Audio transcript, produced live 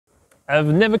I've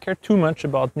never cared too much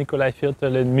about Nikolai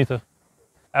Viertel in Mitte.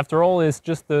 After all, it's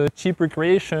just a cheap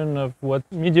recreation of what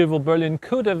medieval Berlin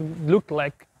could have looked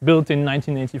like built in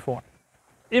 1984.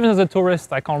 Even as a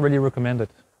tourist, I can't really recommend it.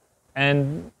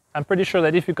 And I'm pretty sure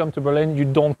that if you come to Berlin, you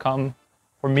don't come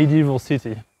for medieval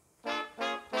city.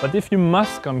 But if you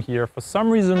must come here for some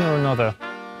reason or another,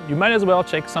 you might as well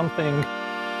check something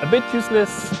a bit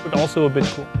useless, but also a bit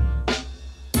cool.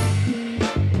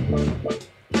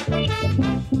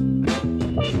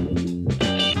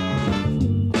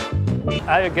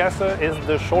 Eiergasse is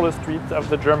the shortest street of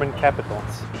the German capital.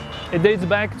 It dates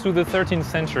back to the 13th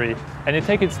century, and it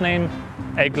takes its name,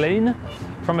 Egg Lane,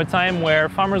 from a time where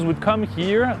farmers would come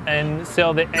here and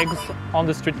sell their eggs on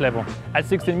the street level. At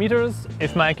 16 meters,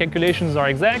 if my calculations are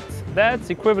exact, that's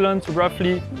equivalent to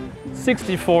roughly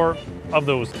 64 of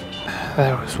those.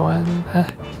 There was 1,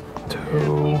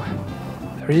 2,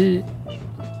 3,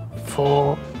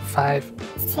 4, 5,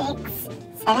 6,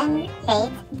 7,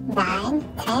 8,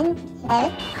 9, 10,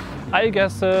 11.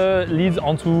 Eiergasse leads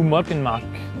onto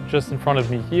Molkenmarkt, just in front of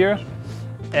me here.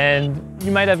 And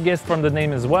you might have guessed from the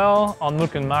name as well, on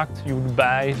Molkenmarkt you would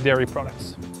buy dairy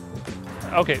products.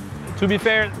 Okay, to be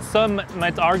fair, some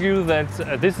might argue that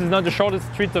this is not the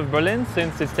shortest street of Berlin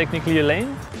since it's technically a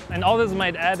lane. And others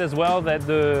might add as well that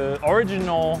the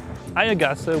original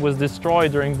Eiergasse was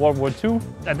destroyed during World War II.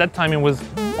 At that time it was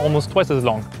almost twice as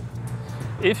long.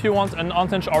 If you want an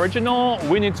Antensch original,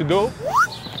 we need to go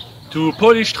to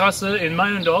Polistrasse in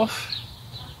Meiendorf.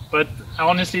 But I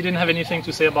honestly didn't have anything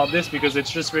to say about this because it's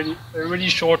just a really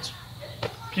short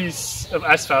piece of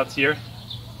asphalt here.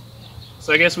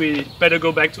 So I guess we better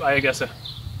go back to Eiergasse.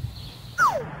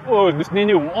 Oh, this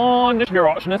new one, this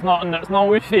garage, that's not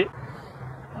with it.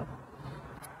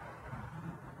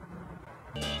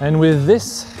 And with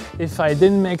this, if I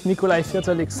didn't make Nikolai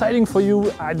Viertel exciting for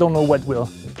you, I don't know what will.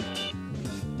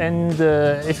 And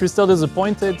if you're still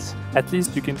disappointed, at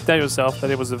least you can tell yourself that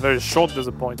it was a very short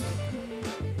disappointment.